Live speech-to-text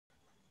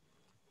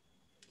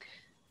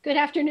Good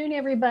afternoon,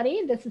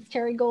 everybody. This is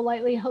Terry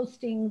Golightly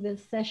hosting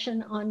this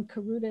session on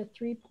Karuta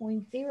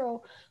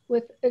 3.0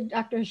 with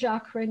Dr.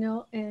 Jacques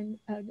Renaud and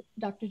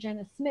Dr.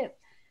 Jenna Smith.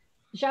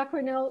 Jacques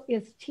Renaud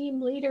is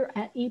team leader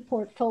at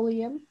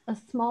ePortfolio, a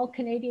small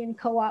Canadian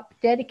co-op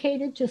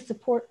dedicated to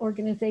support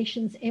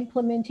organizations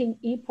implementing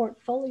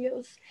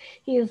ePortfolios.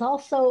 He is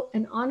also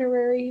an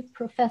honorary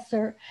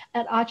professor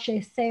at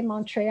HEC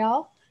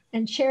Montreal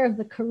and chair of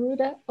the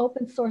Karuta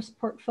Open Source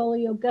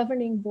Portfolio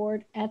Governing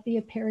Board at the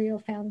Apereo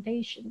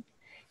Foundation.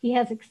 He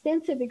has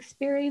extensive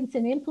experience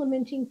in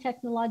implementing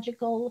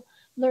technological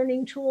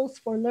learning tools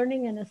for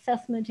learning and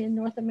assessment in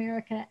North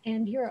America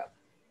and Europe.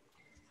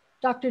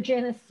 Dr.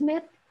 Janice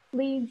Smith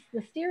leads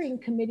the steering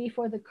committee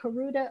for the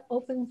Karuta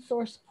Open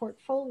Source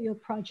Portfolio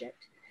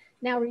Project.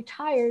 Now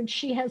retired,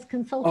 she has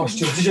consulted... Oh, je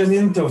te dis,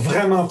 Janine, t'as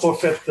vraiment pas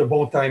fait de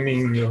bon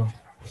timing, là.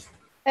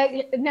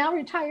 Now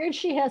retired,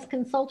 she has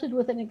consulted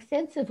with an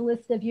extensive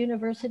list of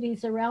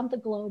universities around the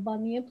globe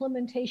on the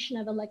implementation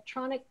of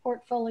electronic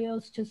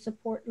portfolios to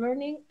support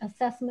learning,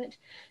 assessment,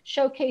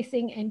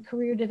 showcasing, and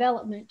career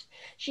development.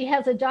 She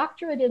has a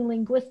doctorate in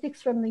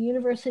linguistics from the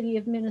University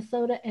of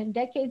Minnesota and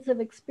decades of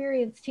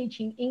experience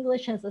teaching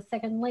English as a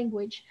second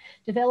language,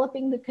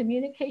 developing the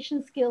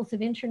communication skills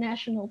of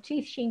international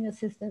teaching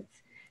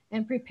assistants,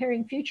 and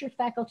preparing future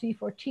faculty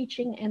for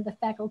teaching and the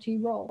faculty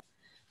role.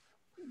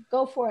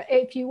 Go for it.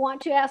 If you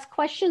want to ask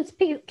questions,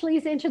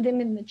 please enter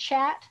them in the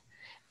chat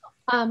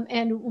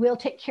and we'll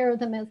take care of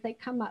them as they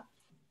come up.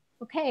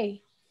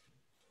 Okay,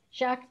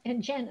 Jacques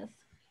and Janice.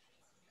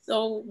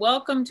 So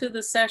welcome to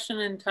the session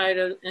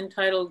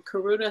entitled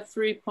Karuta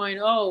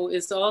 3.0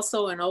 is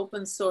also an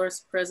open source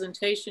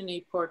presentation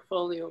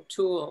ePortfolio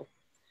tool.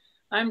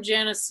 I'm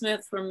Janice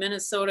Smith from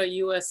Minnesota,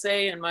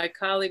 USA, and my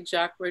colleague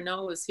Jacques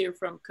Renaud is here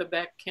from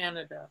Quebec,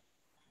 Canada.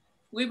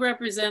 We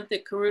represent the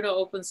Karuta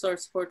Open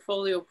Source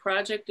Portfolio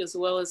Project as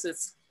well as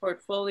its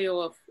portfolio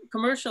of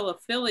commercial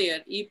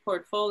affiliate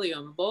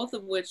ePortfolio, both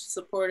of which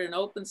support an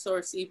open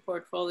source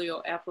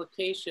ePortfolio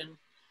application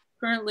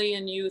currently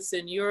in use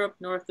in Europe,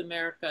 North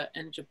America,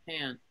 and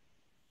Japan.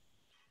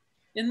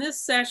 In this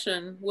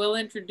session, we'll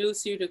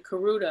introduce you to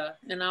Karuta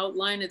and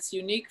outline its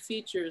unique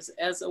features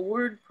as a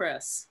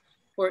WordPress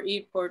for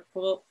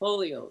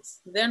ePortfolios.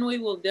 Then we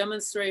will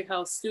demonstrate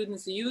how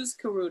students use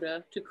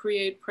Karuta to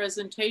create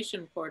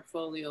presentation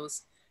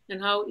portfolios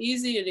and how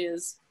easy it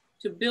is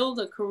to build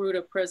a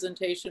Karuta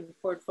presentation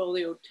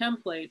portfolio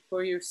template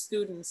for your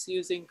students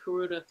using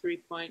Karuta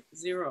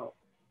 3.0.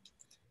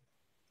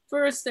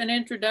 First, an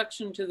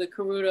introduction to the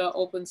Karuta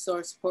open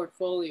source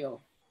portfolio.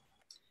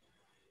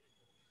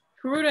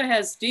 Karuta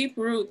has deep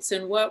roots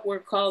in what were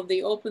called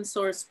the open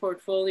source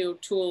portfolio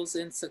tools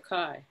in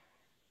Sakai.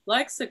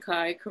 Like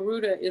Sakai,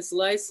 Karuta is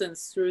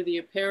licensed through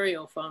the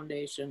Apereo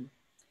Foundation.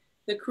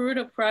 The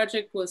Karuta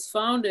project was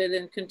founded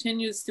and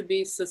continues to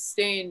be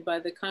sustained by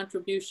the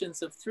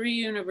contributions of 3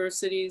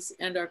 universities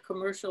and our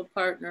commercial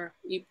partner,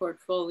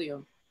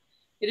 ePortfolio.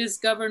 It is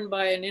governed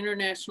by an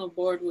international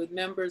board with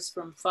members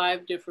from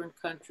 5 different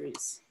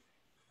countries.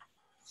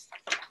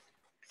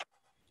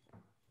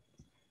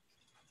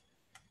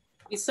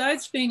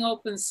 Besides being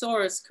open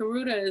source,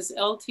 Karuta is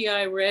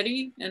LTI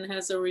ready and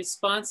has a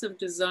responsive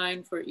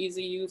design for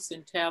easy use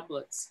in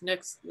tablets.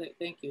 Next,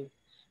 thank you.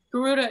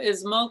 Karuta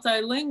is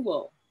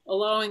multilingual,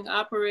 allowing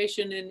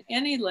operation in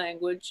any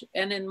language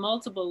and in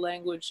multiple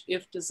languages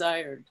if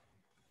desired.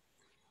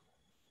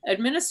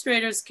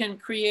 Administrators can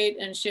create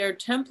and share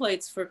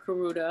templates for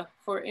Karuta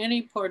for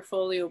any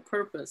portfolio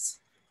purpose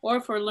or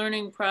for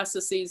learning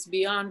processes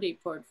beyond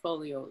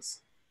ePortfolios.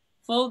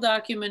 Full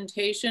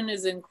documentation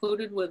is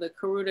included with a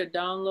Karuta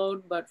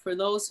download, but for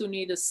those who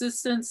need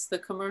assistance, the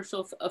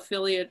commercial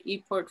affiliate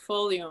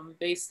ePortfolio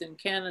based in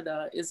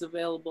Canada is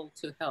available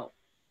to help.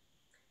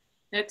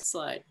 Next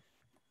slide.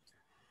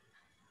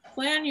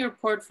 Plan your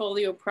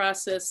portfolio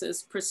process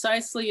as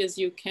precisely as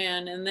you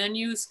can and then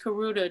use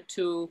Karuta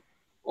to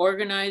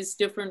organize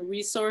different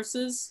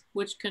resources,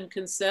 which can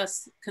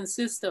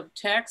consist of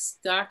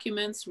text,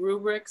 documents,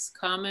 rubrics,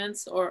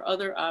 comments, or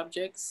other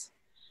objects.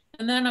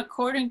 And then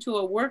according to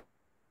a work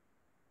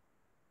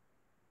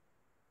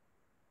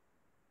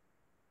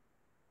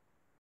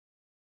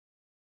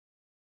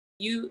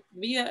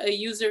via a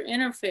user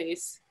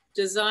interface,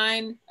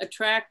 design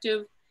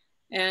attractive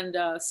and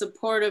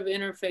supportive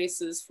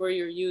interfaces for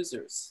your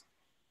users.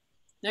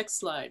 Next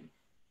slide.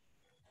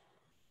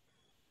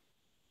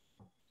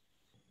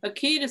 A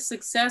key to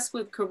success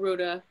with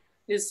Karuta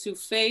is to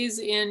phase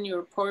in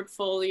your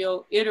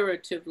portfolio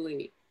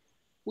iteratively.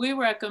 We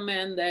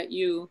recommend that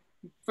you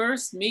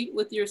first meet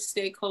with your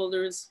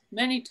stakeholders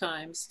many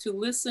times to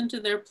listen to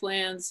their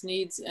plans,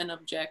 needs, and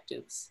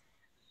objectives.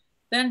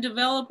 Then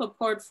develop a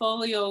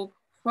portfolio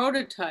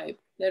prototype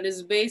that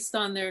is based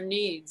on their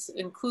needs,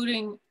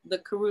 including the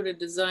Karuta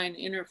design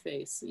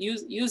interface,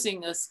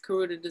 using this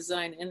Karuta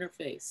design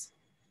interface.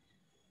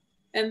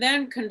 And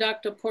then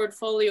conduct a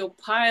portfolio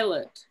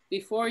pilot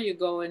before you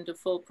go into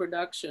full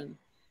production.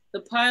 The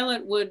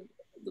pilot would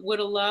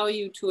allow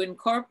you to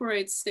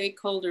incorporate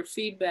stakeholder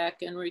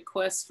feedback and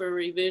requests for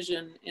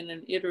revision in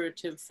an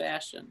iterative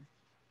fashion.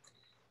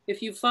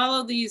 If you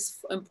follow these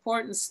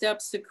important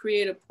steps to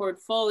create a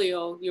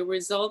portfolio, your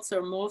results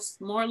are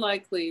more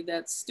likely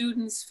that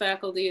students,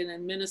 faculty, and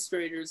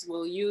administrators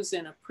will use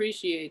and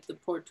appreciate the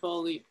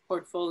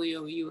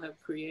portfolio you have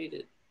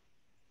created.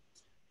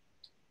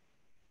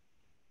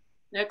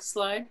 Next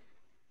slide.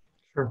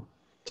 Sure.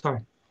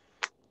 Sorry.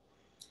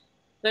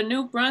 The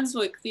New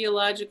Brunswick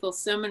Theological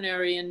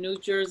Seminary in New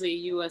Jersey,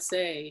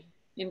 USA,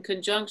 in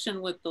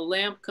conjunction with the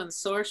LAMP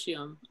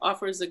Consortium,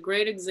 offers a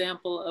great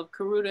example of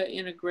Karuta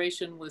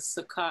integration with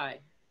Sakai.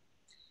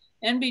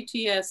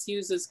 NBTS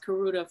uses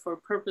Karuta for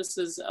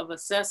purposes of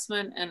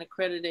assessment and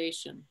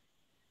accreditation.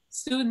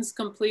 Students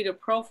complete a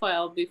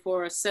profile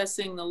before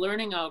assessing the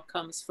learning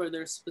outcomes for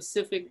their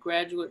specific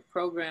graduate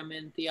program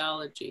in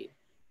theology.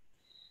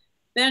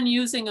 Then,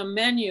 using a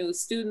menu,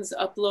 students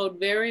upload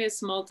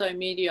various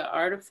multimedia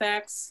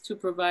artifacts to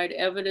provide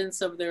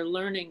evidence of their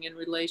learning in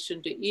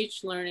relation to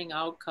each learning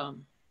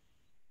outcome.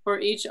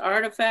 For each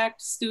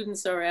artifact,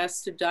 students are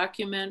asked to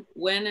document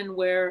when and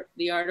where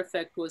the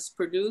artifact was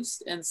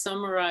produced and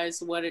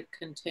summarize what it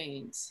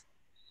contains.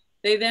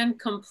 They then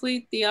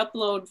complete the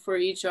upload for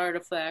each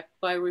artifact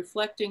by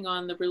reflecting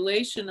on the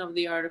relation of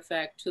the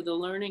artifact to the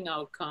learning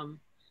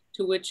outcome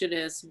to which it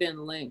has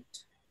been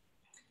linked.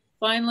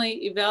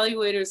 Finally,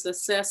 evaluators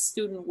assess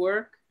student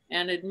work,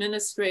 and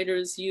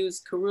administrators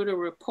use Karuta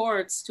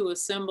reports to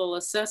assemble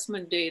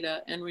assessment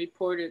data and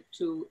report it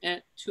to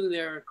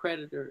their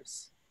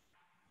accreditors.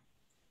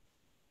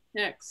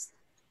 Next.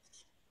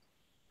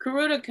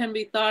 Karuta can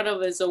be thought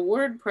of as a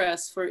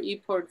WordPress for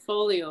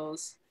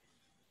ePortfolios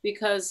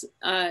because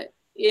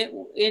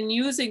in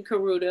using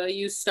Karuta,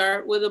 you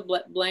start with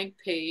a blank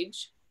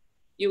page,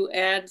 you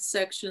add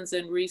sections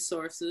and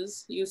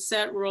resources, you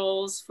set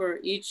roles for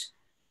each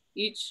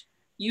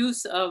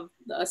use of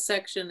a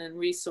section and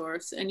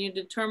resource, and you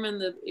determine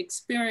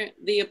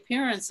the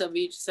appearance of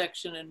each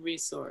section and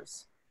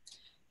resource.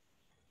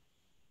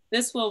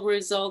 This will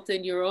result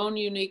in your own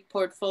unique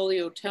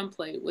portfolio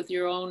template with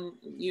your own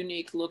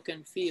unique look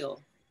and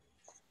feel.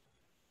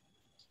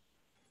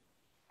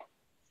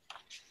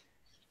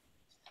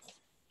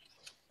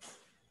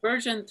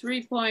 Version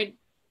 3.0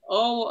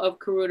 of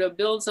Karuta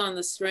builds on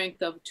the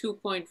strength of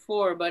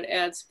 2.4, but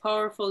adds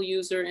powerful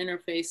user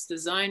interface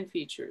design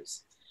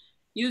features.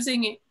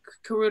 Using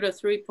Karuta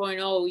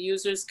 3.0,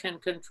 users can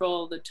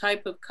control the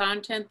type of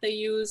content they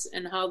use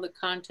and how the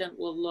content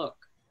will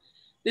look.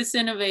 This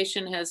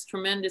innovation has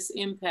tremendous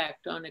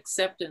impact on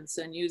acceptance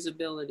and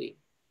usability.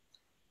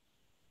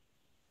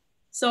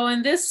 So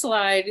in this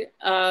slide,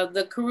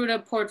 the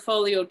Karuta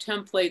portfolio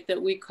template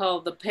that we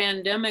call the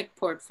pandemic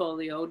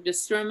portfolio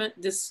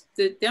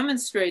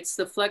demonstrates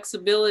the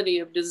flexibility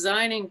of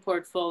designing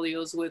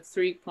portfolios with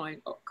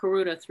Karuta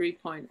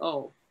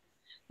 3.0.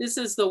 This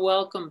is the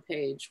welcome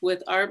page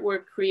with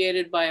artwork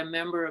created by a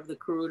member of the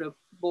Karuta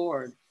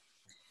board.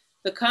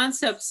 The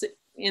concepts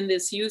in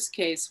this use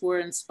case were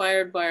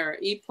inspired by our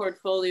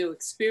ePortfolio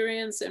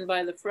experience and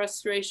by the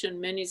frustration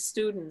many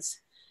students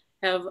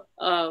have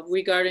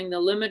regarding the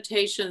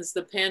limitations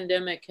the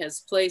pandemic has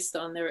placed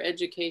on their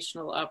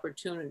educational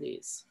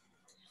opportunities.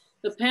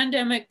 The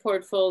pandemic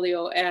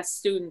portfolio asks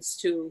students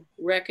to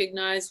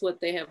recognize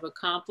what they have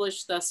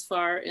accomplished thus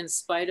far in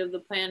spite of the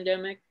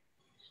pandemic,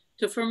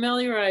 to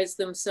familiarize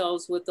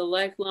themselves with the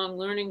lifelong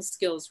learning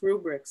skills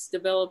rubrics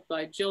developed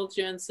by Jill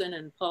Jensen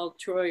and Paul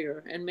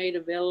Troyer and made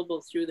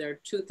available through their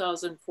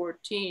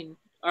 2014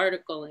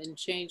 article in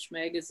Change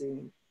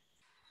magazine.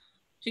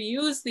 To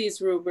use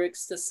these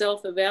rubrics to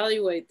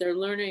self-evaluate their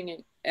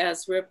learning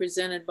as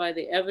represented by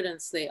the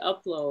evidence they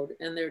upload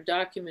and their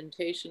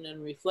documentation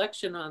and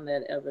reflection on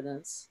that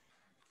evidence,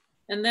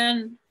 and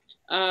then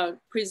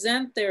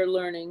present their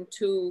learning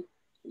to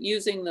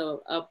using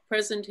a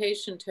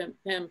presentation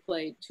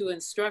template to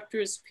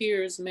instructors,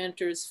 peers,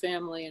 mentors,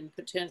 family, and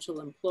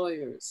potential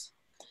employers.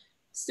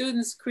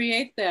 Students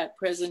create that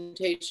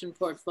presentation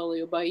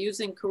portfolio by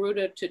using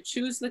Karuta to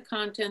choose the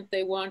content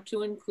they want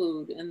to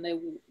include and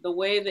the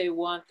way they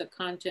want the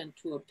content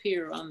to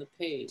appear on the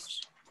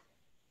page.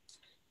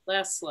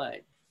 Last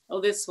slide.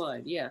 Oh, this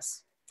slide,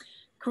 yes.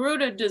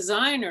 Karuta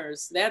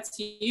designers, that's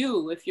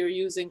you if you're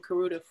using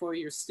Karuta for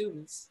your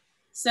students,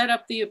 set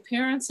up the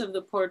appearance of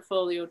the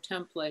portfolio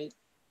template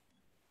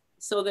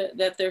so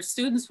that their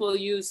students will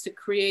use to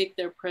create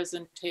their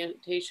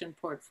presentation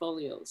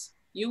portfolios.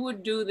 You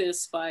would do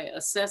this by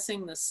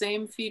assessing the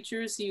same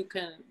features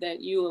that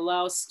you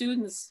allow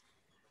students,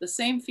 the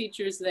same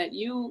features that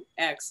you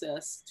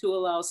access to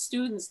allow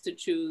students to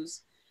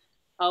choose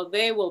how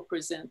they will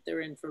present their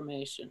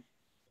information.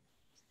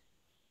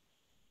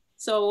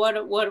 So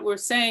what we're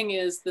saying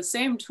is the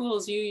same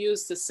tools you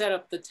use to set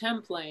up the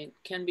template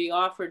can be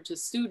offered to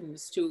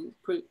students to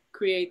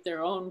create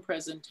their own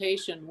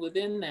presentation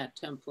within that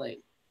template.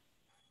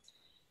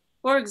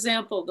 For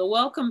example, the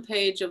welcome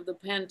page of the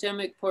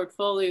pandemic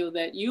portfolio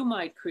that you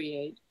might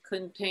create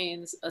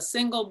contains a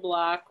single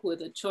block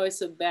with a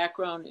choice of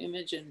background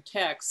image and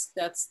text.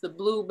 That's the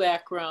blue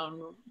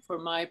background for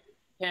my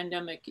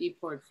pandemic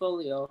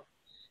ePortfolio.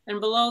 And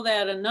below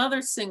that,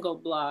 another single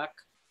block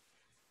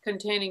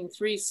containing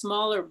 3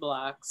 smaller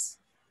blocks.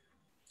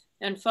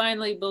 And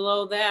finally,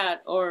 below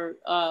that, or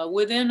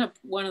within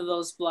one of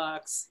those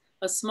blocks,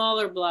 a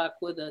smaller block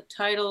with a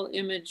title,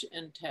 image,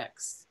 and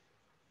text.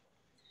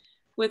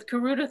 With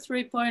Karuta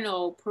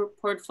 3.0,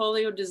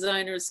 portfolio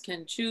designers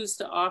can choose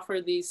to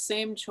offer these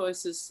same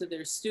choices to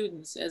their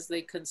students as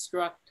they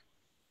construct,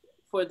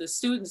 for the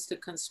students to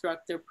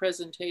construct their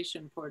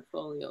presentation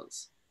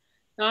portfolios.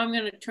 Now I'm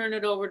going to turn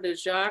it over to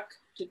Jacques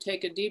to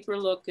take a deeper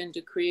look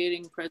into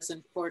creating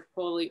presentation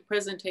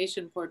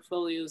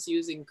portfolios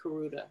using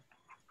Karuta.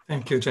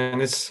 Thank you,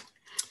 Janice.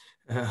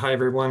 Hi,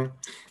 everyone.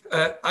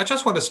 I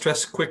just want to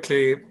stress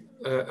quickly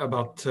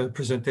about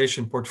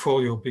presentation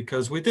portfolio,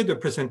 because we did a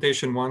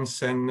presentation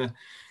once, and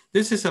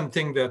this is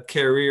something that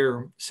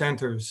career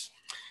centers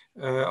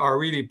are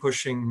really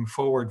pushing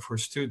forward for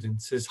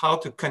students, is how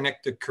to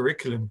connect the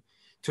curriculum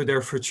to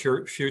their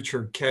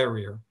future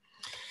career.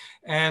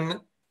 And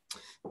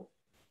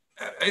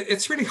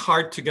it's really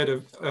hard to get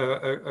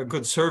a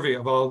good survey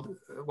of all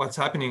what's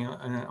happening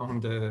on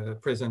the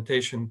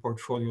presentation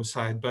portfolio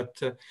side, but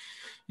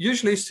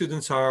usually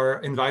students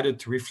are invited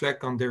to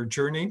reflect on their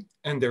journey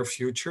and their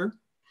future.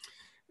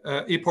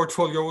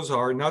 ePortfolios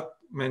are not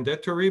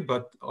mandatory,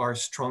 but are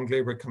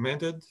strongly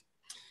recommended.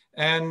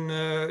 And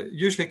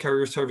usually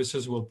career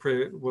services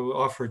will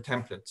offer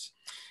templates.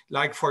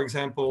 Like, for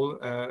example,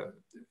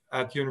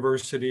 at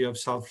University of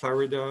South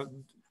Florida,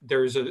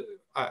 there's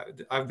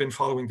I've been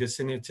following this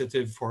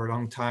initiative for a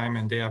long time,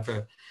 and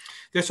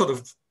they sort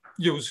of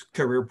use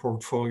career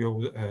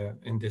portfolio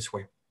in this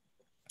way.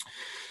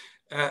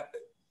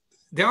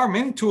 There are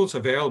many tools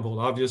available,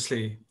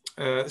 obviously.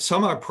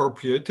 Some are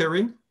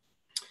proprietary,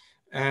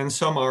 and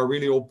some are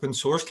really open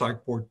source,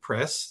 like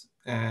WordPress.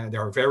 They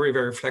are very,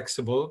 very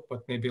flexible,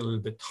 but maybe a little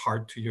bit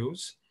hard to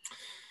use.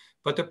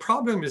 But the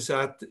problem is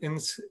that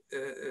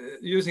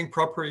using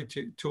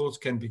proprietary tools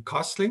can be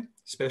costly,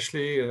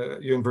 especially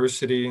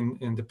university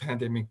in the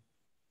pandemic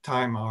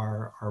time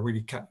are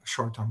really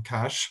short on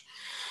cash.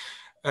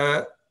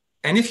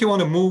 And if you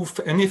want to move,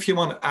 and if you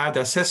want to add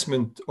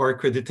assessment or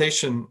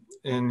accreditation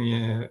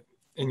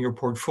in your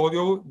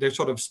portfolio, they're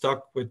sort of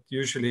stuck with,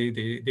 usually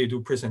they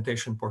do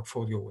presentation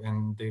portfolio,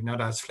 and they're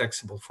not as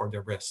flexible for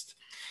the rest.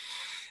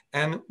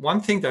 And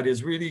one thing that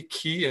is really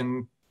key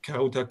and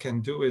Karuta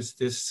can do is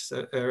this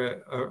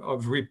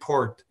of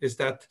report, is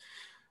that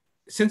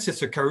since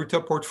it's a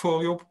Karuta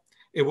portfolio,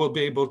 you will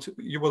be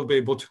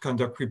able to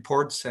conduct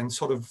reports and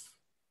sort of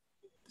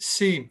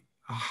see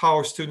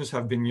how students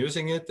have been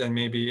using it, and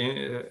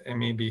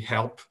maybe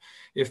help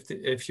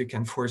if you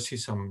can foresee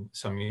some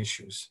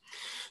issues.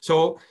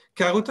 So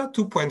Karuta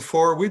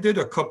 2.4, we did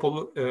a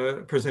couple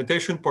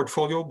presentation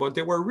portfolio, but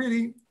they were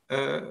really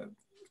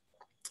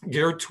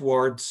geared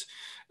towards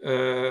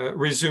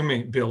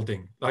resume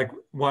building, like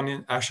one in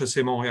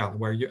HEC Montréal,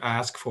 where you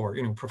ask for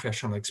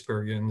professional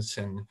experience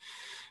and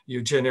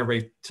you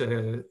generate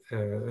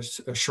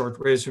a short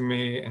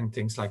resume and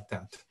things like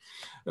that.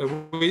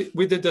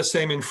 We did the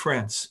same in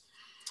France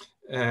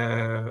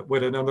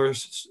with another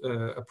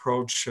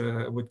approach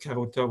with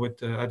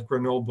Karuta at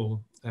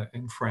Grenoble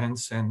in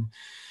France, and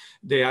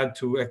they had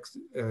to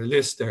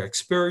list their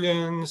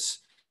experience,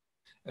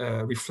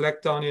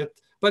 reflect on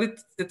it. But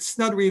it's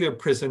not really a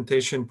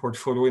presentation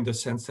portfolio in the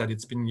sense that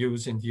it's been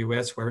used in the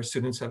US, where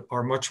students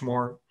are much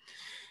more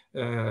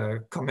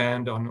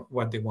command on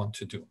what they want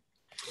to do.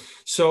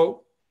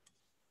 So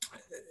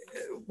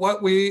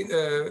what we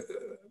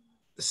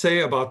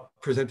say about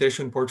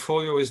presentation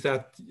portfolio is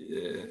that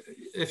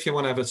if you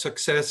want to have a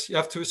success, you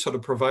have to sort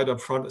of provide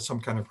upfront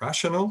some kind of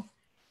rationale.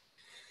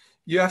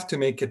 You have to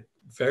make it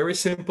very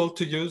simple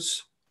to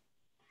use.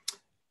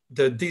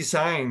 The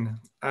design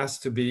has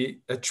to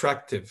be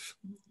attractive,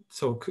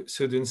 so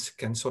students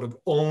can sort of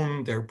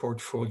own their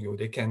portfolio.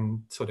 They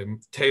can sort of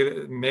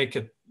make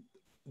it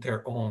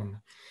their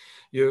own.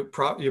 You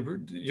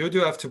do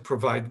have to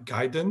provide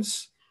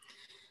guidance.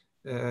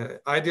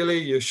 Ideally,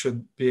 you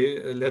should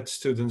let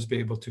students be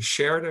able to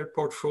share their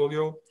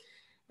portfolio.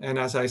 And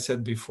as I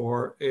said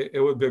before,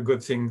 it would be a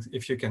good thing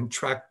if you can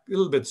track a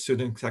little bit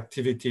student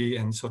activity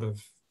and sort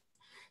of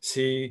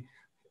see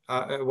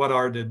what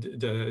are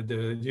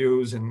the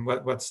use and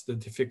what's the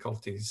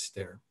difficulties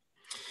there.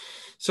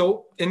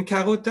 So in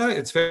Karuta,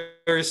 it's very,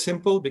 very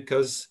simple,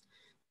 because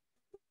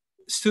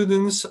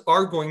students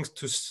are going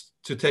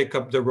to take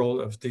up the role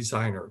of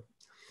designer,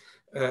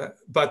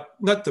 but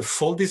not the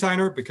full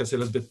designer, because it's a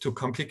little bit too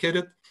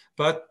complicated,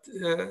 but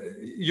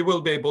you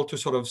will be able to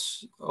sort of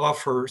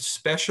offer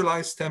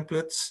specialized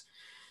templates.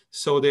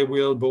 So they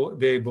will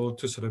be able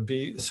to sort of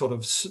be sort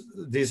of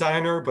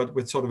designer, but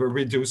with sort of a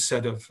reduced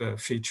set of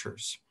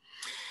features.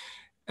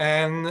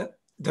 And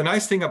the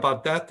nice thing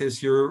about that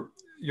is your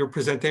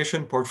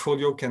presentation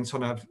portfolio can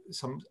sort of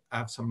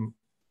have some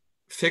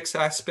fixed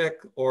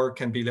aspect, or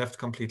can be left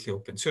completely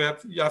open. So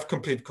you have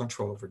complete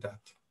control over that.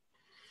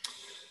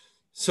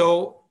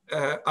 So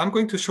I'm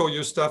going to show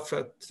you stuff.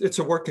 It's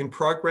a work in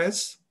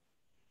progress.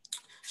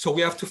 So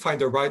we have to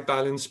find the right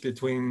balance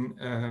between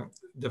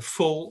the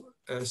full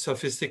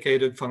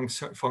sophisticated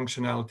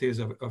functionalities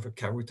of a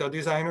Karuta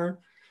designer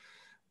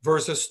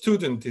versus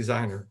student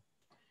designer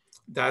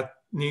that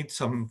need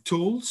some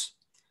tools,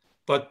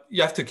 but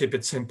you have to keep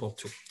it simple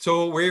too.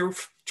 So we're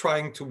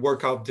trying to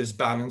work out this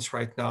balance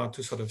right now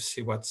to sort of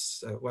see what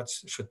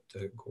should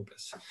go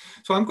best.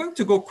 So I'm going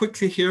to go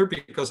quickly here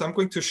because I'm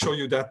going to show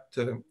you that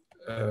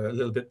a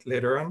little bit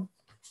later on.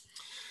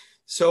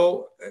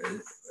 So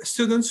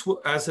students,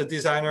 as a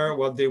designer,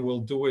 what they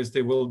will do is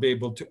they will be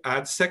able to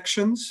add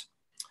sections,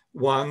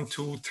 1,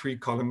 2, 3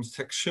 column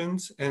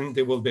sections, and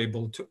they will be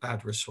able to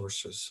add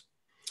resources.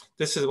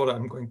 This is what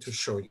I'm going to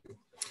show you.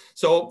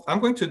 So I'm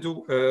going to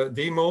do a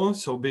demo,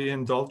 so be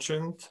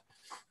indulgent.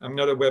 I'm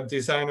not a web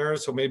designer,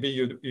 so maybe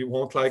you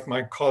won't like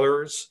my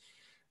colors,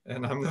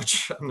 and I'm not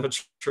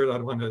sure that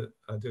I want to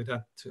do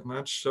that too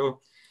much. So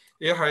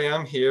here I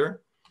am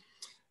here.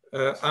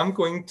 I'm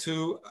in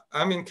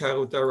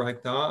Karuta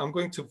right now. I'm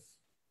going to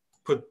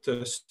put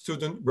the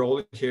student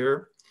role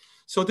here.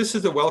 So this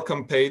is the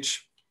welcome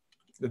page.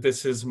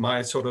 This is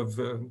my sort of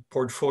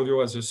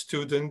portfolio as a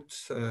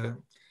student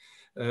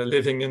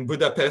living in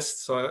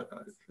Budapest. So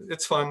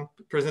it's fun.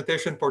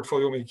 Presentation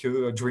portfolio make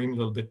you dream a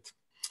little bit.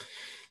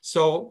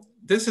 So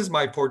this is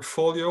my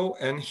portfolio.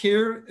 And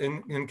here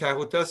in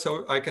Karuta,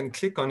 so I can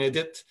click on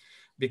edit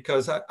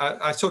because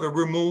I sort of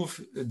remove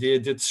the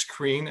edit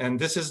screen. And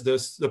this is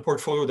the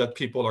portfolio that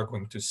people are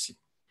going to see.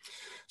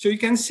 So you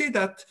can see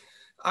that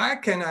I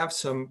can have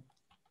some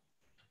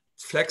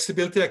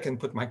flexibility. I can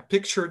put my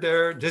picture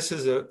there. This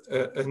is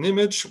an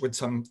image with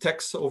some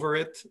text over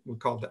it. We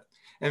call that.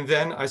 And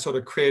then I sort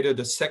of created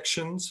the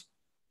sections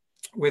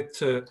with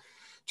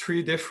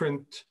 3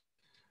 different,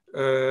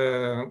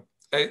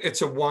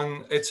 it's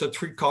a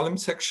 3 column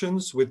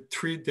sections with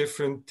 3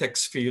 different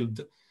text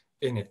fields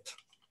in it.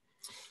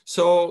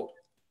 So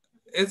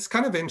it's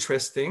kind of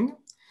interesting.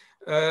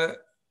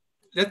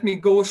 Let me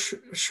go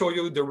show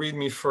you the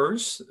README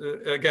first.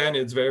 Again,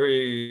 it's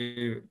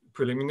very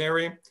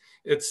preliminary.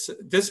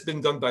 This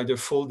been done by the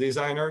full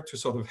designer to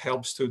sort of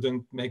help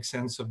students make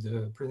sense of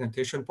the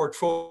presentation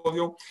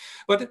portfolio.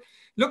 But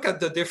look at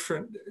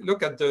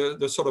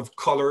the sort of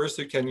colors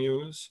you can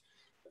use.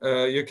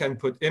 You can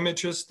put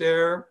images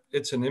there.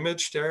 It's an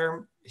image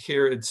there.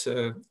 Here it's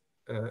a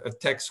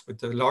text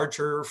with a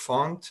larger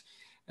font.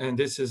 And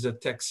this is a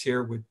text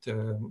here with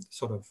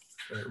sort of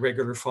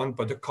regular font,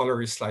 but the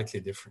color is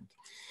slightly different.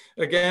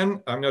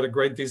 Again, I'm not a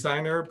great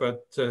designer,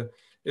 but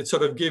it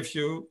sort of gives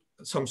you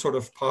some sort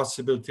of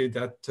possibility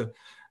that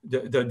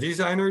the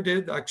designer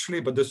did actually,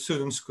 but the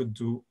students could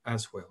do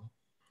as well.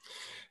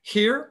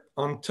 Here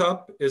on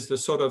top is the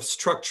sort of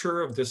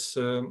structure of this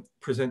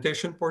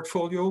presentation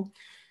portfolio.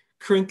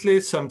 Currently,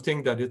 it's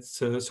something that it's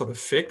sort of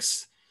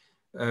fixed.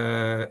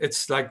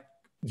 It's like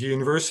the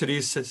university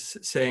is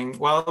saying,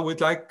 well,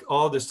 we'd like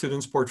all the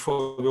students'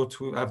 portfolio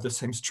to have the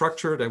same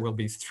structure. There will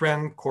be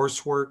strength,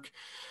 coursework,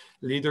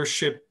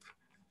 leadership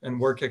and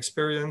work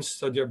experience,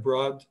 study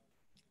abroad,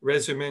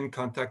 resume and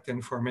contact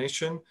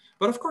information.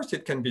 But of course,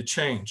 it can be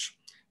changed.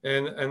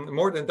 And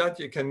more than that,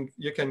 you can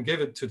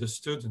give it to the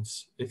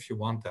students if you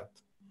want that.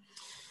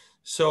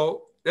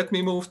 So let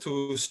me move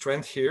to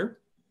strength here.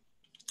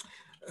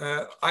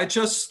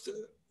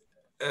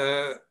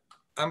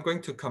 I'm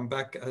going to come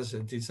back as a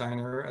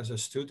designer, as a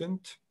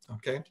student,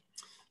 okay?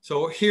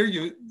 So here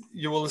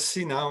you will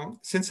see now,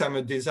 since I'm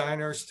a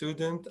designer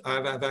student,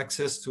 I have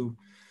access to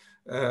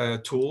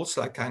tools.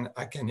 I can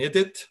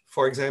edit,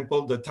 for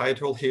example, the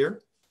title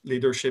here,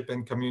 Leadership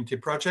and Community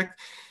Project.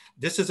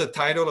 This is a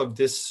title of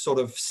this sort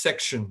of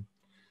section.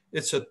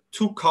 It's a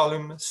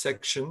 2-column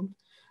section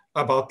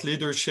about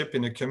leadership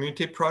in a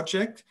community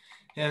project.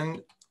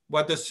 And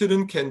what the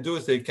student can do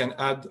is they can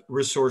add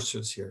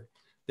resources here.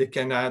 They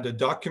can add a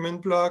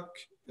document block,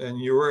 an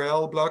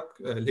URL block,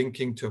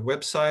 linking to a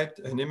website,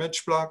 an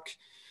image block,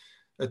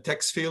 a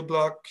text field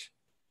block,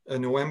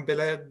 an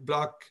OEM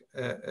block,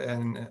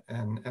 and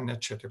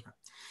etc.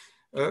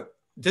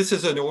 This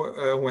is an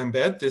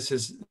embed. This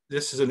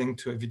is a link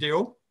to a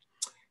video.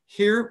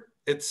 Here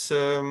it's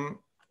a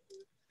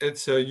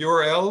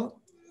URL.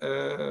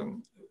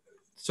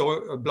 So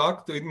a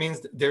block, it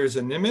means there is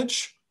an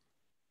image,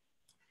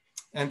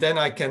 and then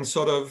I can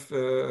sort of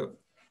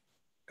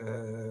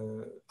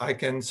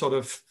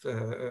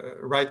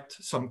write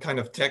some kind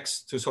of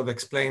text to sort of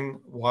explain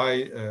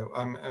why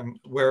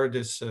where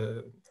this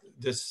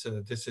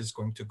is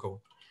going to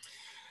go.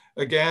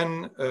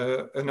 Again,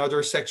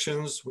 another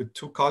sections with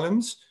 2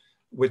 columns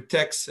with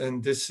text,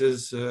 and this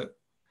is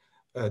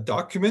a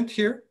document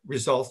here,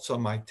 results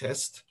on my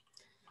test.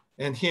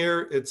 And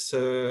here it's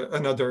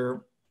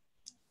another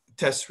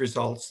test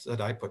results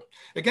that I put.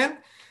 Again,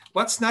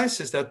 what's nice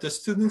is that the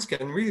students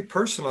can really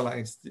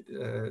personalize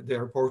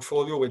their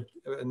portfolio with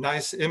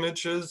nice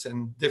images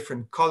and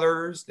different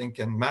colors. They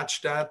can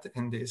match that,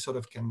 and they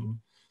can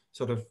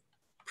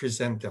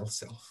present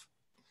themselves.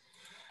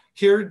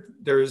 Here,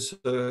 there's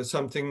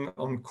something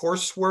on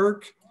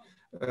coursework.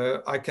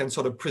 I can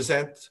sort of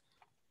present.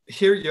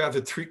 Here you have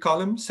a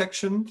 3-column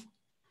section,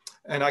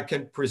 and I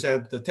can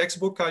present the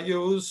textbook I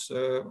use,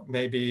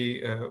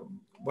 maybe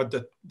what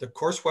the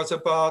course was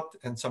about,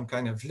 and some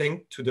kind of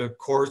link to the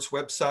course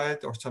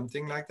website or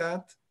something like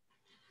that.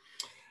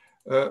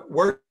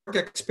 Work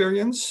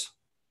experience.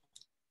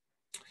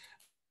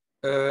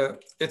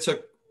 it's a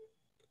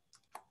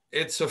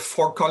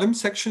 4-column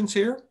sections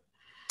here,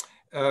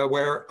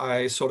 where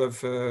I sort of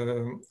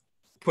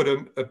put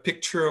a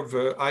picture of,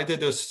 I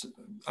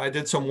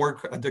did some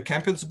work at the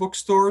campus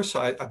bookstore.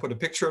 So I put a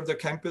picture of the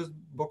campus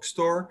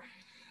bookstore.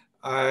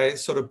 I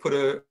sort of put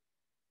a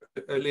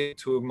link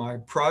to my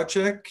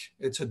project.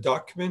 It's a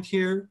document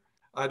here.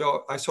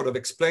 I sort of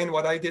explain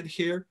what I did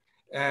here.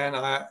 And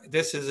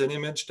this is an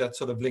image that's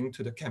sort of linked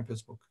to the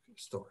campus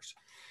bookstores.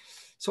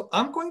 So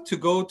I'm going to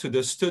go to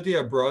the study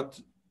abroad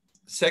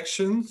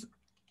sections,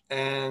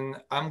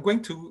 and I'm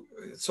going to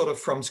sort of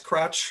from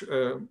scratch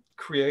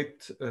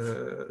create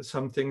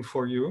something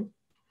for you.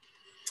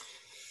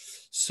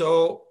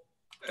 So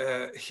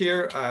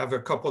here I have a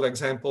couple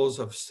examples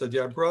of study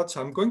abroad.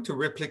 So I'm going to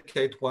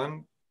replicate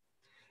one.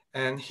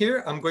 And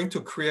here I'm going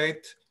to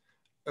create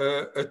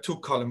a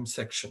 2-column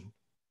section.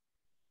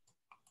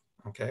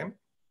 Okay.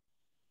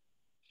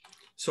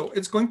 So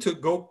it's going to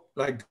go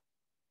like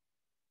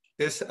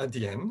this at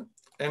the end.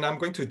 And I'm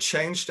going to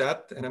change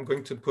that, and I'm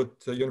going to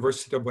put the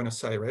University of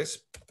Buenos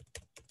Aires.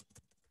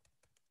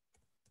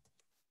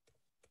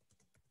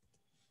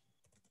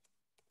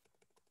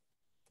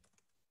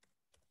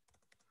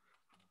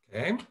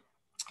 Okay,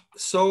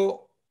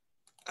 so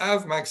I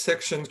have my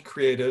section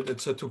created.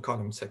 It's a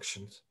 2-column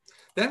section.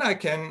 Then I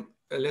can,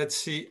 let's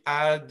see,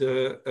 add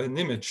an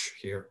image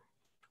here.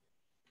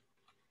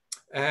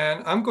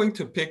 And I'm going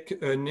to pick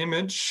an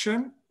image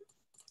to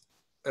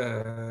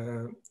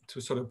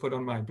sort of put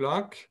on my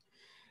blog.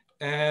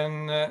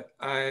 And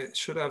I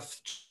should have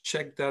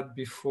checked that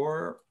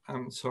before.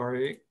 I'm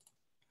sorry.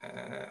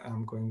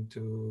 I'm going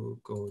to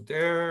go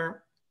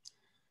there.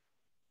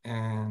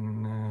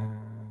 And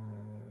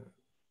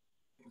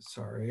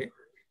sorry.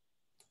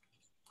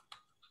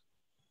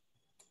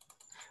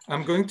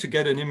 I'm going to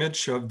get an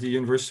image of the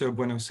University of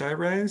Buenos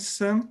Aires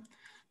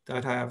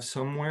that I have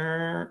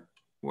somewhere.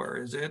 Where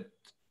is it?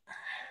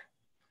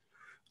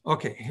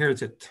 Okay,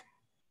 here's it.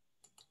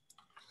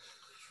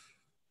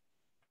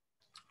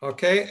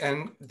 Okay,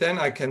 and then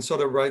I can sort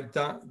of write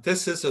down,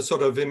 this is a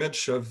sort of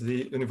image of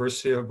the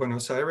University of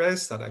Buenos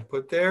Aires that I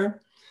put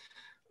there.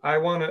 I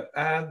want to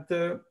add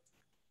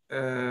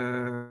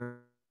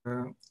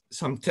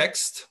some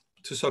text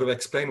to sort of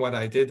explain what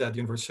I did at the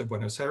University of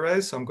Buenos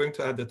Aires. So I'm going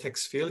to add the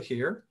text field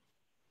here.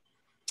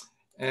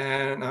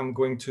 And I'm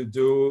going to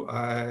do,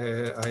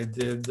 I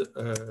did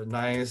a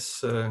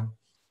nice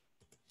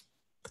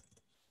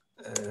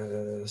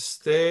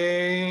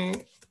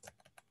stay.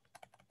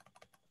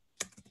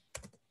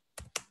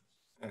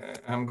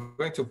 I'm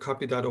going to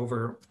copy that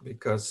over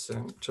because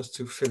just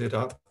to fill it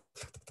up.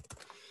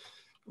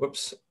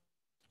 Whoops.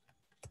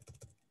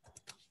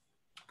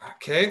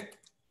 Okay.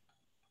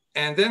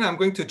 And then I'm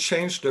going to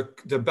change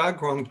the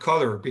background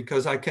color,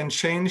 because I can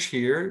change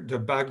here the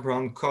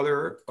background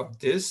color of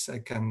this. I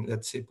can,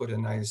 let's say, put a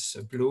nice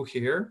blue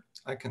here.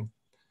 I can,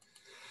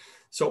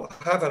 so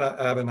I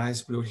have a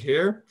nice blue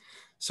here.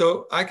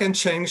 So I can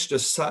change the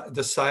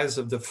size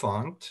of the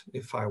font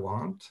if I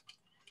want.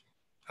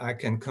 I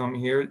can come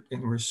here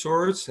in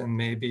resource and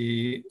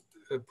maybe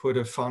put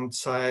a font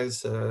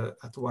size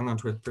at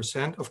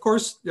 100%. Of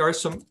course, there are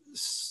some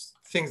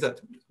things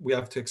that we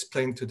have to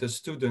explain to the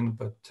student,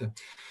 but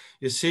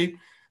you see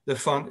the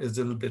font is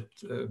a little bit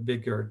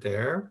bigger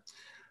there.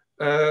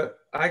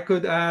 I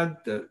could add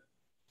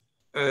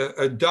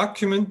a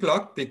document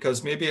block,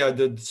 because maybe I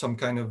did some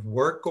kind of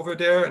work over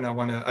there and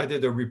I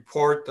did a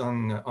report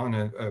on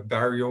a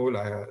barrio,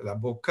 La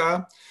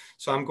Boca.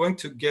 So I'm going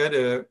to get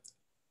a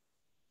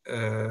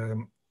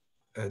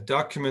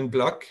document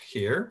block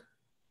here.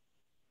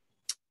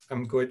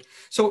 I'm good.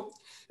 So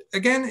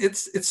again, it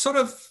sort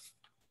of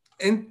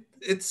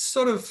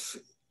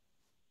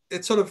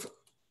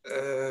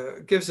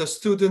gives a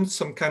student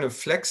some kind of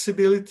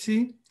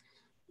flexibility,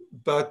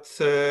 but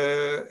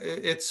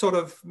it sort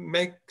of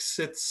makes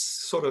it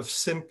sort of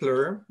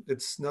simpler.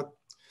 It's not,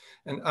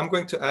 and I'm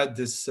going to add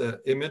this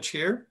image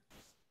here.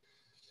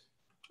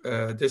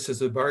 This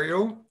is a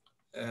barrio.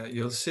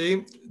 You'll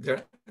see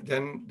there.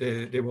 Then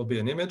there will be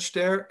an image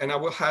there, and I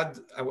will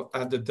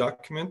add the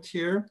document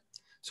here.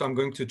 So I'm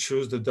going to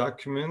choose the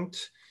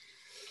document,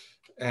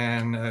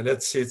 and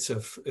let's say it's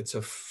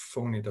a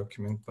phony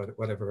document, but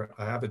whatever.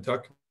 I have a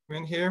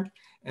document here,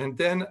 and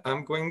then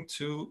I'm going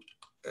to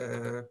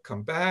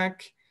come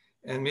back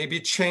and maybe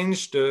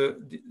change the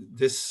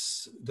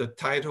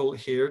title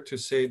here to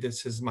say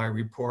this is my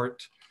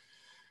report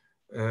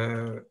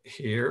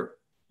here,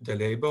 the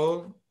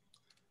label.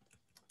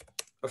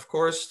 Of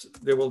course,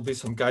 there will be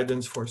some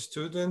guidance for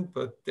students,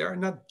 but there are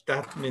not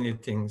that many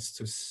things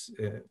to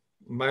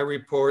my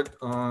report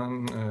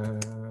on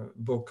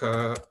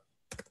Boca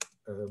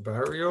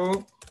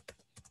Barrio.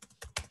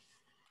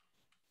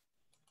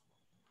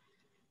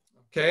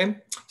 Okay,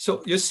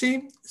 so you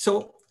see,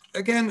 so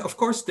again, of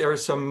course, there are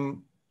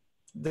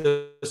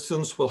the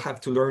students will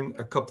have to learn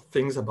a couple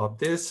things about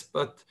this,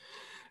 but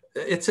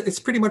it's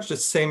pretty much the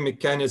same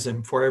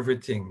mechanism for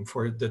everything,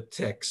 for the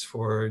text,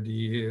 for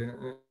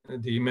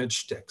the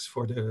image text,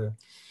 for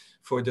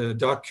the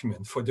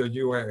document, for the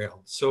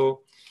URL.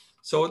 So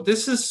So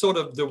this is sort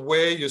of the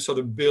way you sort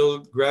of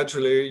build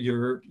gradually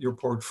your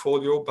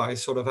portfolio by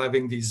sort of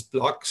having these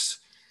blocks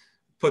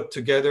put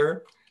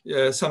together.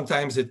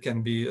 Sometimes it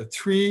can be a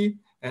 3,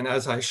 and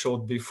as I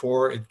showed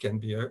before, it can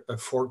be a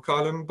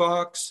 4-column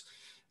box,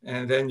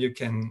 and then you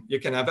can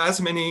have as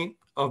many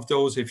of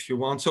those if you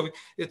want. So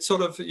it's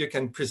sort of, you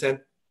can present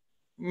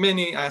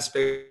many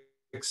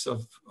aspects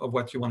of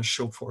what you want to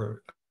show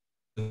for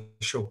the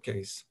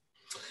showcase.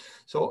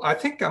 So I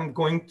think I'm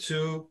going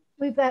to.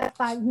 We've got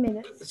 5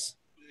 minutes.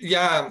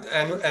 Yeah,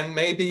 and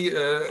maybe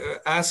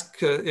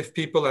ask if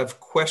people have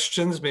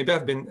questions. Maybe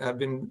I've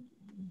been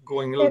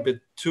going a little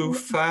bit too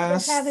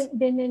fast. There haven't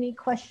been any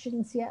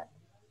questions yet.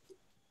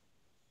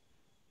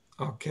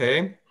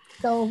 Okay.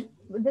 So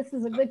this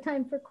is a good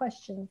time for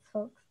questions,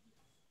 folks.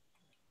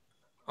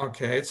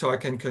 Okay, so I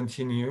can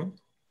continue.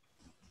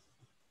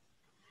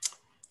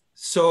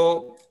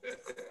 So,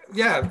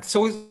 yeah,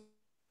 so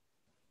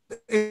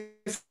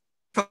if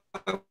I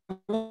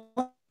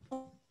want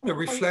to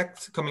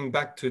reflect, coming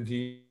back to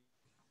the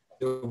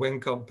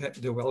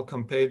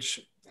welcome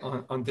page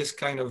on this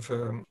kind of,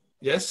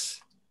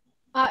 yes?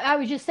 I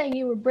was just saying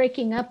you were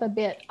breaking up a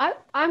bit. I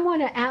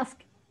want to ask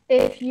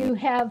if you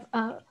have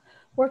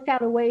worked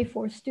out a way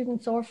for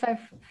students or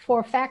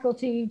for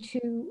faculty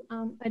to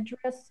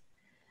address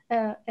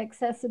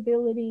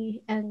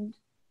accessibility and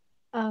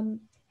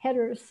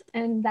headers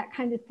and that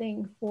kind of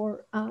thing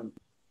for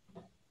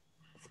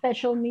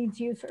special needs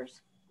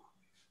users.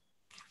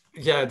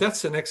 Yeah,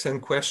 that's an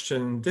excellent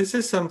question. This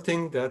is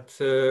something that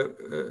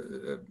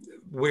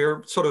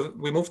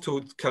we moved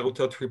to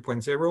Karuta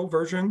 3.0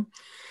 version.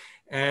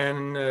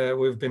 And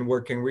we've been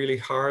working really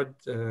hard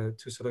to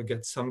sort of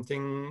get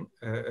something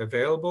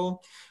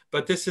available.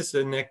 But this is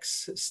the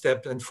next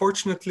step.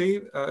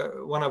 Unfortunately,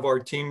 one of our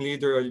team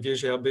leader, Olivier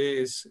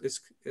Gerbet,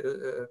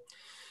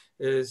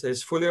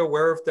 is fully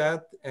aware of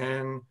that.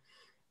 And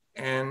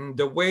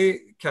the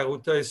way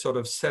Karuta is sort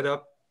of set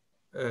up,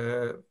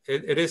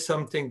 it is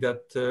something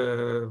that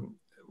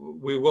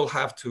we will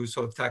have to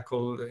sort of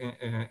tackle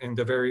in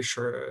the very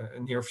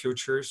near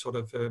future, sort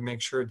of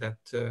make sure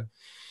that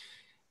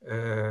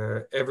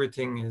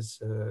everything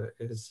is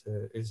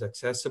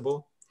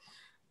accessible,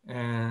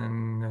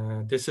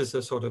 and this is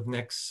a sort of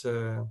next.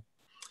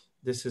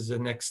 This is the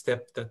next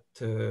step that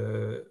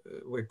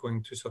we're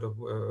going to sort of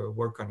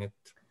work on it.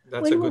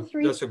 That's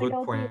a good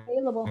point.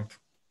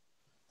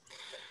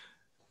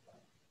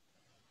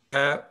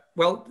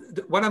 Well,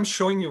 what I'm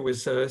showing you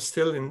is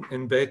still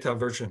in beta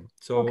version,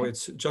 so okay.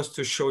 It's just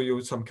to show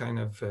you some kind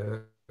of.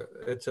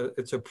 It's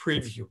a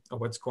preview of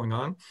what's going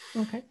on.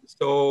 Okay.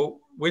 So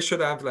we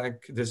should have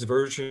like this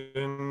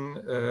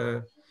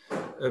version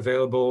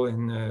available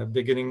in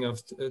beginning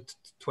of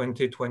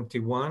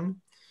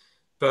 2021.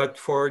 But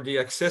for the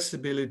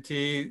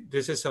accessibility,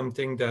 this is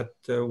something that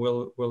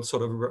we'll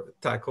sort of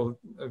tackle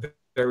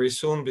very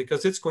soon,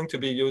 because it's going to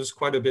be used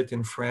quite a bit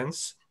in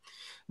France.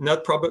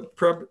 Not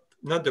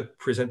the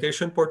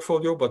presentation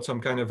portfolio, but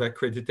some kind of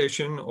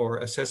accreditation or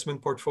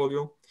assessment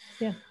portfolio.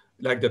 Yeah.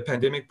 Like the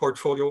pandemic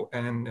portfolio,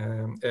 and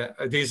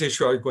these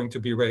issues are going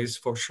to be raised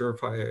for sure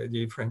by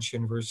the French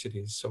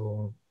universities.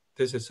 So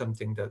this is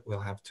something that we'll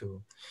have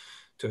to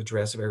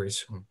address very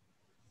soon.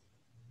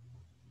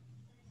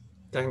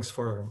 Thanks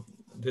for,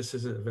 this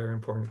is a very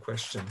important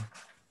question.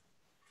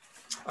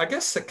 I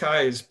guess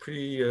Sakai is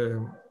pretty,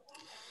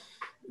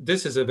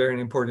 this is a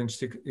very important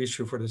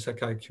issue for the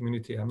Sakai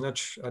community. I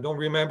don't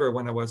remember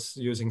when I was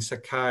using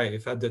Sakai,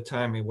 if at the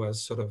time it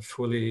was sort of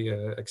fully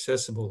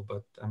accessible,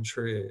 but I'm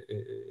sure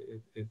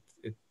it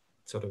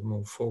sort of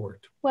moved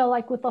forward. Well,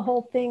 like with the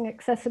whole thing,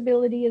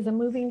 accessibility is a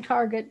moving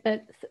target,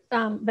 but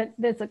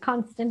there's a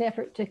constant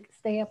effort to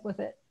stay up with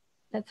it.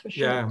 That's for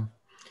sure. Yeah.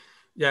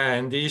 Yeah,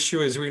 and the issue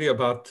is really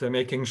about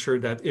making sure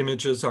that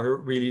images are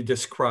really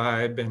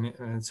described,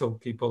 and so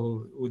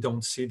people who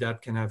don't see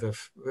that can have a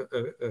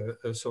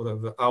sort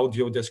of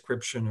audio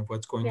description of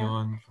what's going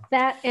on.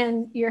 That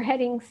and your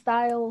heading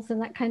styles and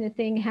that kind of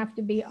thing have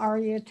to be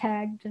ARIA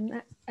tagged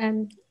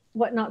and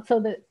whatnot, so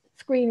that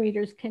screen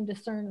readers can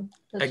discern.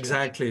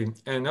 Exactly,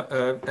 and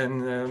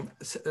the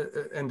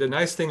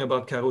nice thing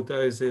about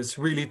Karuta is it's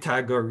really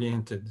tag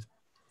oriented.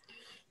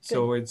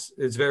 So it's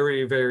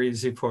very, very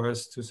easy for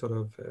us to sort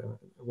of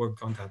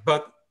work on that.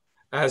 But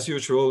as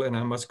usual, and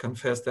I must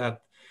confess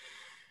that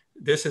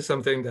this is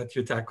something that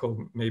you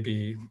tackle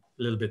maybe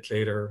a little bit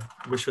later.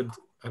 We should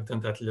have done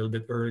that a little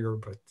bit earlier,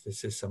 but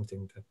this is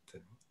something that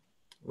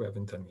we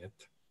haven't done yet.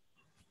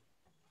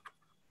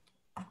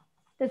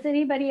 Does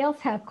anybody else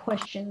have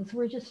questions?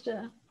 We're just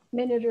a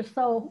minute or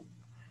so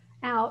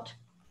out.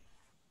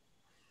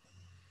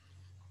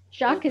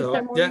 Jacques, is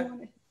there more you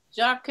want to?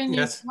 Jacques, can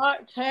you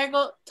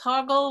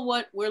toggle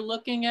what we're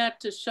looking at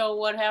to show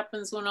what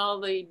happens when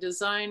all the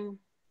design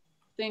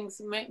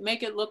things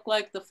make it look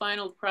like the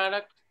final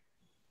product?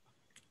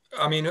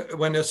 I mean,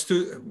 when it's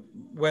with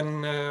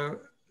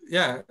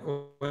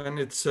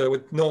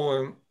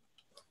no,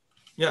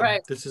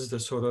 right. This is the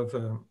sort of,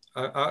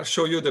 I'll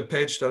show you the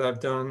page that I've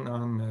done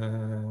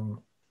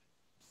on,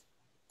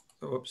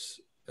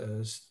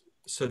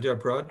 Study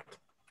Abroad.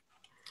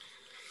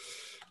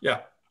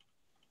 Yeah.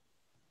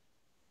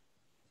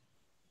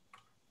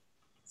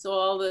 So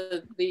all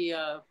the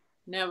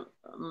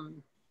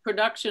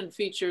production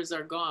features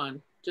are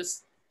gone.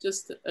 Just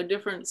a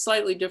different,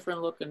 slightly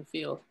different look and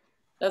feel.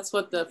 That's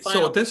what the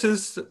final. So this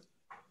is.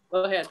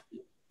 Go ahead.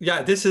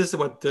 Yeah, this is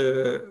what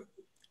the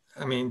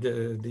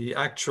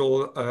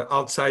actual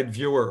outside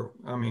viewer,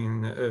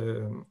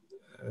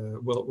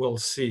 will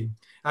see.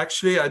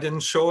 Actually, I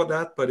didn't show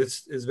that, but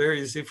it's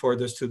very easy for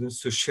the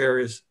students to share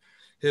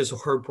his or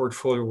her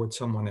portfolio with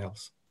someone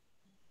else.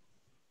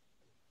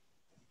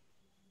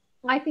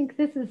 I think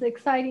this is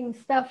exciting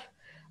stuff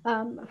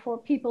for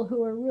people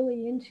who are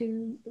really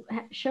into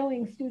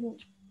showing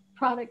student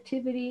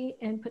productivity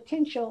and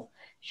potential,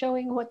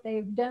 showing what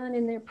they've done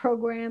in their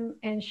program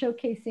and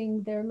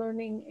showcasing their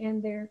learning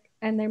and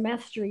their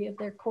mastery of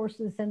their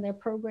courses and their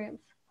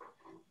programs.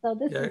 So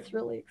this is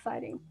really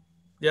exciting.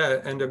 Yeah,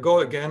 and the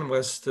goal again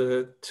was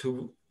to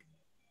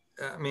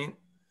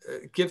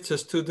give the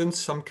students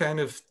some kind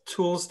of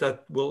tools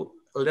that will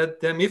let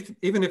them,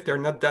 even if they're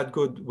not that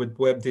good with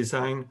web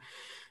design,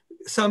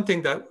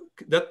 something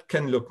that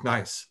can look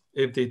nice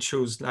if they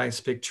choose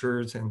nice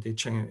pictures and they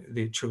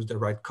choose the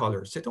right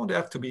colors. They don't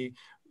have to be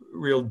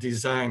real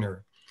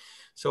designer.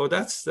 So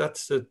that's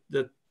the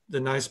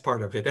nice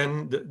part of it.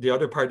 And the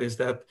other part is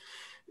that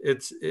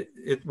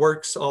it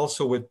works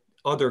also with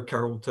other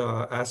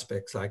Karuta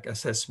aspects like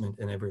assessment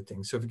and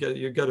everything. So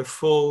you get a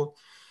full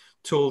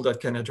tool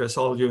that can address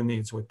all your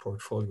needs with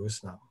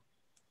portfolios now.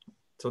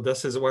 So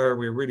this is where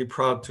we're really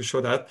proud to show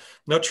that.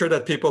 Not sure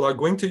that people are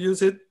going to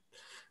use it.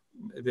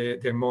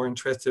 They're more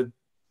interested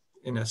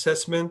in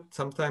assessment,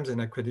 sometimes in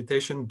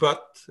accreditation,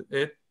 but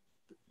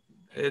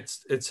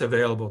it's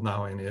available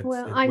now, and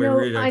we're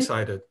really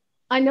excited.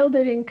 I know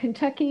that in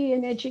Kentucky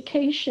in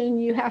education,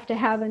 you have to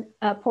have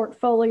a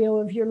portfolio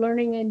of your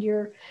learning and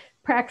your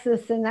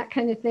praxis and that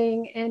kind of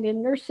thing. And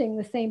in nursing,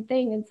 the same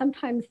thing. And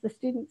sometimes the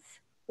students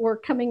were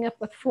coming up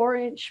with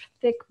 4-inch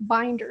thick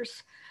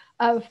binders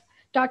of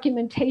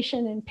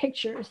documentation and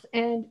pictures.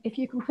 And if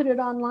you can put it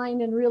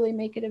online and really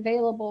make it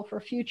available for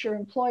future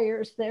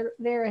employers,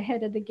 they're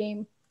ahead of the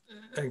game.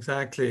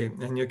 Exactly.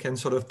 And you can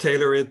sort of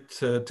tailor it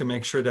to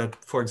make sure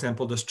that, for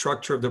example, the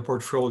structure of the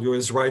portfolio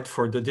is right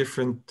for the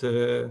different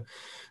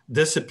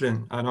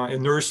discipline. I know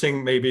in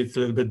nursing, maybe it's a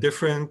little bit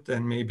different,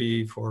 and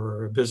maybe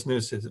for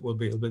business, it will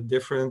be a little bit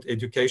different,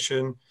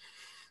 education.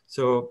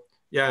 So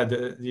yeah,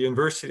 the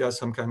university has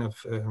some kind of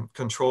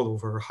control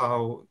over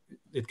how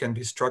it can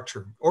be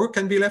structured, or it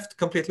can be left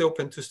completely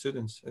open to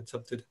students. It's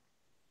up to them.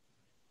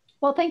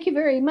 Well, thank you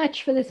very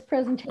much for this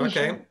presentation.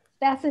 Okay.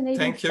 Fascinating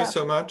Thank stuff. you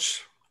so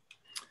much.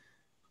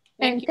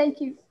 And thank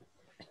you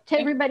to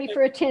everybody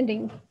for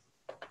attending.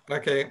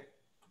 Okay,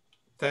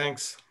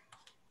 thanks.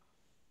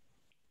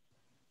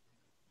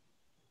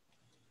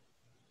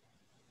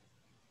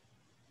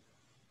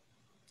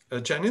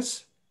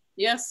 Janice?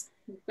 Yes,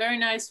 very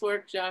nice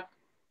work, Jacques.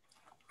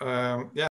 Yeah.